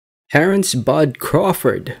Terence Bud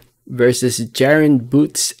Crawford versus Jaron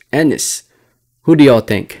Boots Ennis. Who do y'all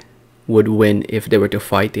think would win if they were to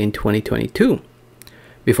fight in 2022?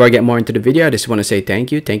 Before I get more into the video, I just want to say thank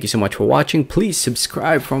you. Thank you so much for watching. Please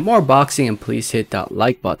subscribe for more boxing and please hit that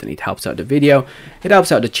like button. It helps out the video. It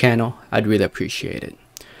helps out the channel. I'd really appreciate it.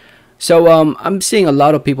 So I'm seeing a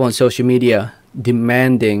lot of people on social media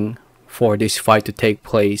demanding for this fight to take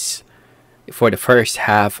place for the first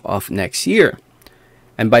half of next year.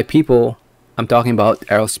 And by people, I'm talking about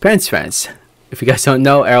Errol Spence fans. If you guys don't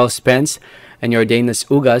know, Errol Spence and Yordenis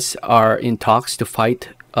Ugas are in talks to fight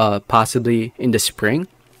possibly in the spring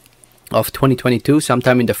of 2022,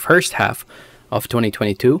 sometime in the first half of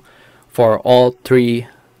 2022, for all three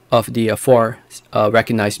of the four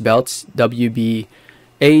recognized belts. WBA,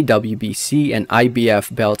 WBC, and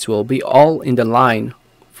IBF belts will be all in the line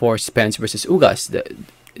for Spence versus Ugas.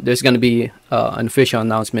 There's going to be an official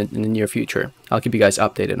announcement in the near future. I'll keep you guys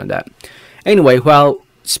updated on that. Anyway, while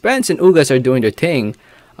Spence and Ugas are doing their thing,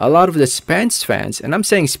 a lot of the Spence fans, and I'm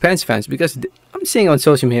saying Spence fans because I'm seeing on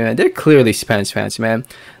social media, man, they're clearly Spence fans, man.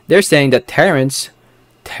 They're saying that Terence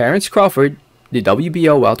Crawford, the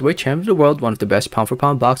WBO welterweight champion of the world, one of the best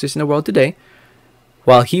pound-for-pound boxers in the world today,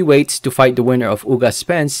 while he waits to fight the winner of Ugas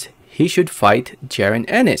Spence, he should fight Jaron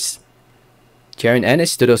Ennis. Jaron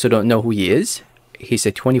Ennis, to those who don't know who he is, he's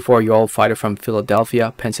a 24-year-old fighter from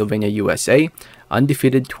Philadelphia, Pennsylvania, USA,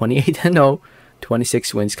 undefeated, 28-0,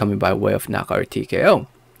 26 wins coming by way of knockout or TKO.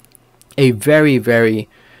 A very, very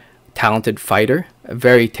talented fighter, a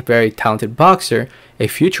very, very talented boxer, a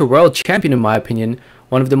future world champion in my opinion,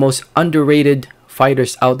 one of the most underrated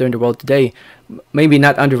fighters out there in the world today. Maybe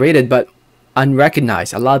not underrated, but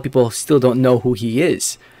unrecognized. A lot of people still don't know who he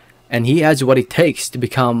is. And he has what it takes to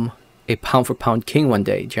become a pound-for-pound king one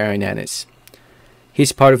day, Jaron Ennis.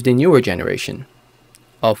 He's part of the newer generation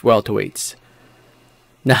of welterweights.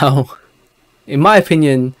 Now, in my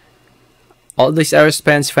opinion, all these Errol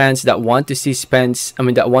Spence fans that want to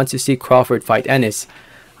see Crawford fight Ennis,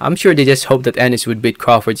 I'm sure they just hope that Ennis would beat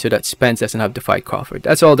Crawford so that Spence doesn't have to fight Crawford.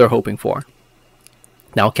 That's all they're hoping for.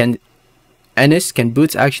 Now, can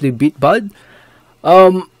Boots actually beat Bud?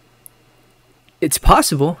 It's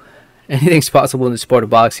possible. Anything's possible in the sport of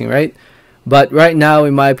boxing, right? But right now,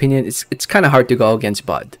 in my opinion, it's kind of hard to go against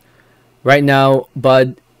Bud. Right now,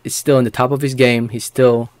 Bud is still in the top of his game. He's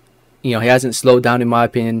still, he hasn't slowed down in my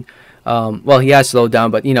opinion. Well, he has slowed down,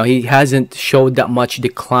 but he hasn't showed that much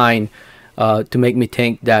decline to make me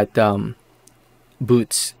think that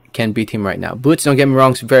Boots can beat him right now. Boots, don't get me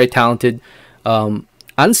wrong, is very talented.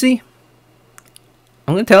 Honestly,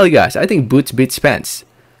 I'm gonna tell you guys, I think Boots beats Spence.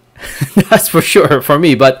 That's for sure for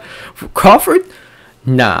me. But for Crawford,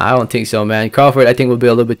 nah, I don't think so, man. Crawford, I think, will be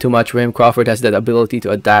a little bit too much for him. Crawford has that ability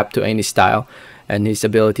to adapt to any style, and his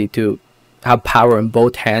ability to have power in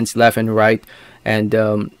both hands, left and right,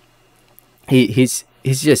 and he's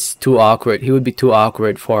just too awkward. He would be too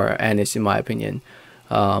awkward for Ennis, in my opinion,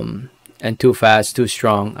 and too fast, too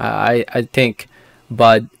strong. I think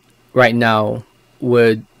Bud right now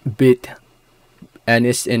would beat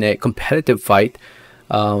Ennis in a competitive fight,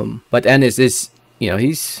 but Ennis is,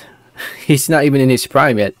 he's not even in his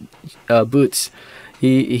prime yet. Boots,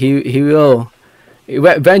 he will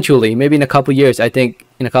eventually, maybe in a couple years. I think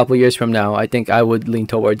in a couple years from now, I think I would lean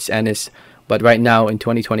towards Ennis. But right now in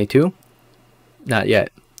 2022, not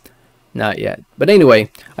yet. But anyway,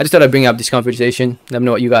 I just thought I'd bring up this conversation. Let me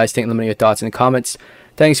know what you guys think. Let me know your thoughts in the comments.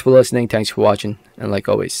 Thanks for listening. Thanks for watching. And like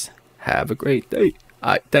always, have a great day.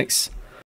 All right, thanks.